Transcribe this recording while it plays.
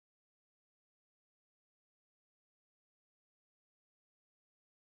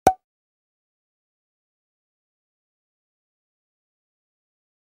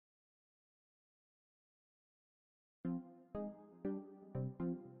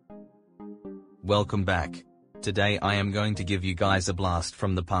Welcome back. Today I am going to give you guys a blast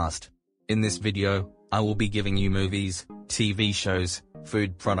from the past. In this video, I will be giving you movies, TV shows,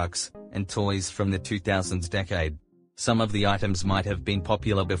 food products, and toys from the 2000s decade. Some of the items might have been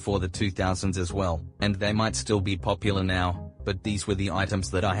popular before the 2000s as well, and they might still be popular now, but these were the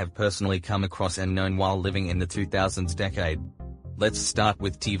items that I have personally come across and known while living in the 2000s decade. Let's start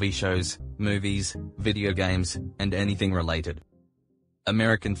with TV shows, movies, video games, and anything related.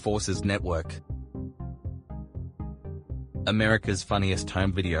 American Forces Network. America's Funniest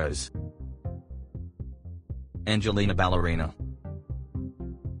Home Videos. Angelina Ballerina.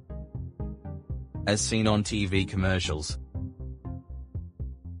 As seen on TV commercials.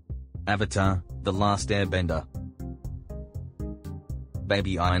 Avatar, The Last Airbender.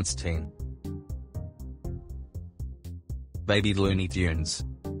 Baby Einstein. Baby Looney Tunes.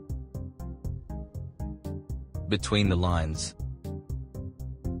 Between the Lines.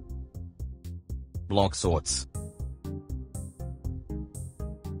 Block Sorts.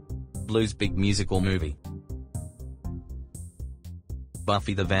 Blue's Big Musical Movie.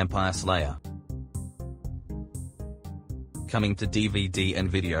 Buffy the Vampire Slayer. Coming to DVD and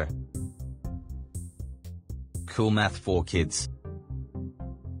video. Cool Math for Kids.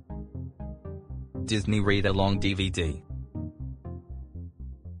 Disney Read-Along DVD.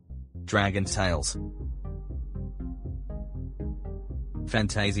 Dragon Tales.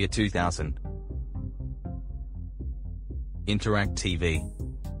 Fantasia 2000. Interact TV.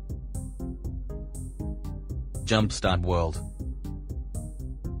 Jumpstart World.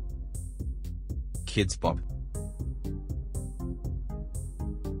 Kids Pop.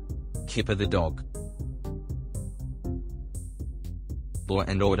 Kipper the Dog. Law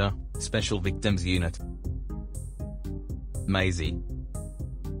and Order, Special Victims Unit. Maisie.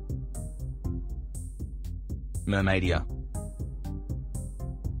 Mermaidia.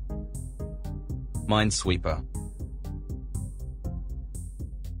 Minesweeper.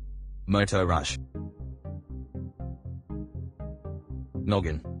 Moto Rush.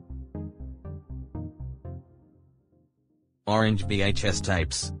 Noggin. Orange VHS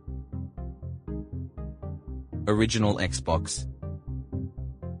tapes. Original Xbox.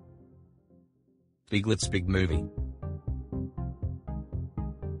 Biglet's Big Movie.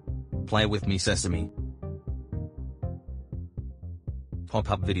 Play With Me Sesame.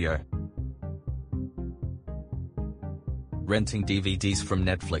 Pop-up video. Renting DVDs from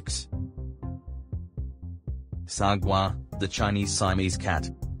Netflix. Sagwa, the Chinese Siamese cat.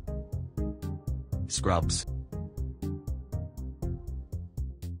 Scrubs.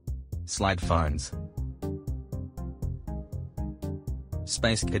 Slide phones.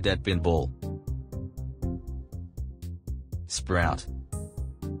 Space Cadet Pinball. Sprout.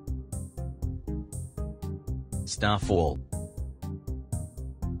 Starfall.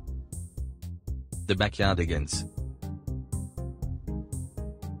 The Backyardigans.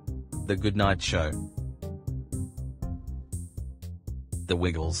 The Goodnight Show. The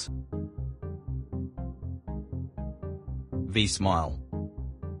Wiggles. V-Smile.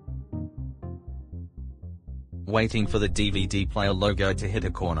 Waiting for the DVD player logo to hit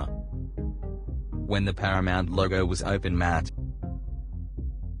a corner. When the Paramount logo was open matte.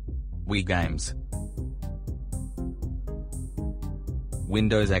 Wii Games.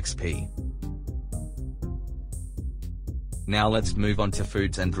 Windows XP. Now let's move on to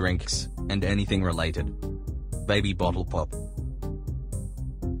foods and drinks, and anything related. Baby Bottle Pop.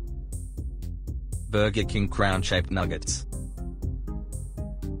 Burger King Crown-shaped nuggets.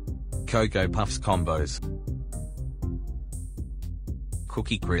 Cocoa Puffs combos.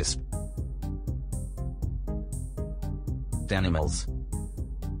 Cookie Crisp. Danimals.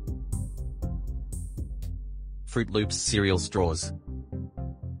 Fruit Loops cereal straws.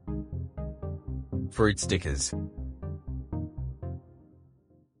 Fruit stickers.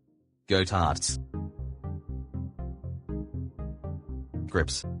 Go Tarts.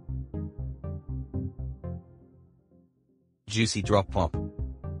 Grips. Juicy Drop Pop.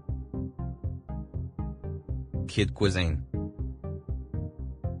 Kid Cuisine.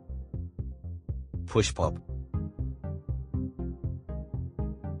 Push Pop.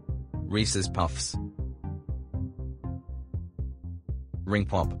 Reese's Puffs. Ring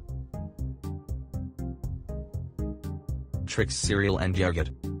Pop. Trix cereal and yogurt.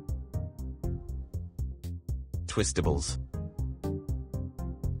 Twistables.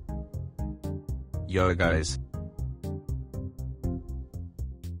 Yogos.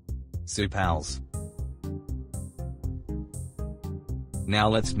 Soupals. Now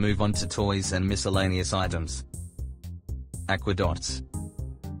let's move on to toys and miscellaneous items. Aquadots.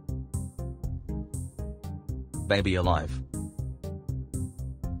 Baby Alive.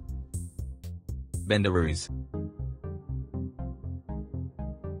 Bendaroos.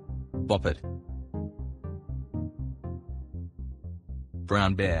 Boppet.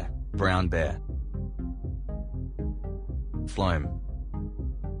 Brown bear, brown bear. Floam.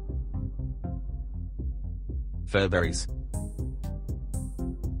 Furberries.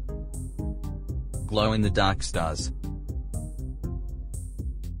 Glow-in-the-dark stars.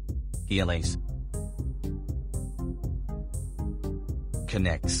 Heelys.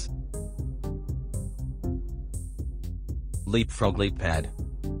 Connects. Leapfrog leap pad.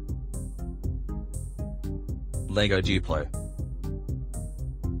 Lego Duplo.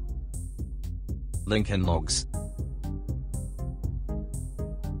 Lincoln Logs.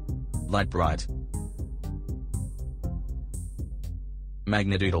 Light Bright.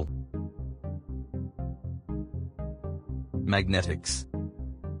 Magnadoodle. Magnetics.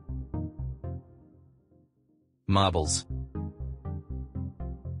 Marbles.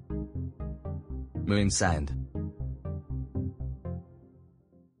 Moon sand.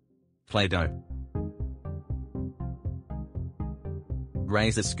 Play-Doh.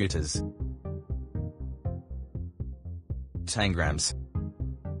 Razor scooters. Tangrams.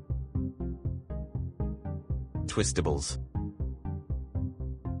 Twistables.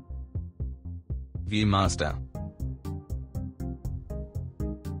 Viewmaster.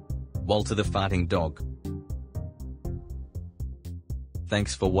 Walter the farting dog.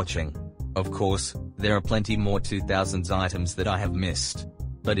 Thanks for watching. Of course, there are plenty more 2000s items that I have missed.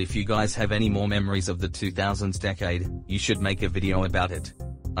 But if you guys have any more memories of the 2000s decade, you should make a video about it.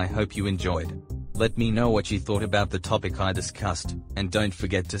 I hope you enjoyed. Let me know what you thought about the topic I discussed, and don't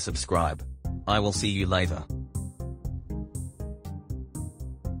forget to subscribe. I will see you later.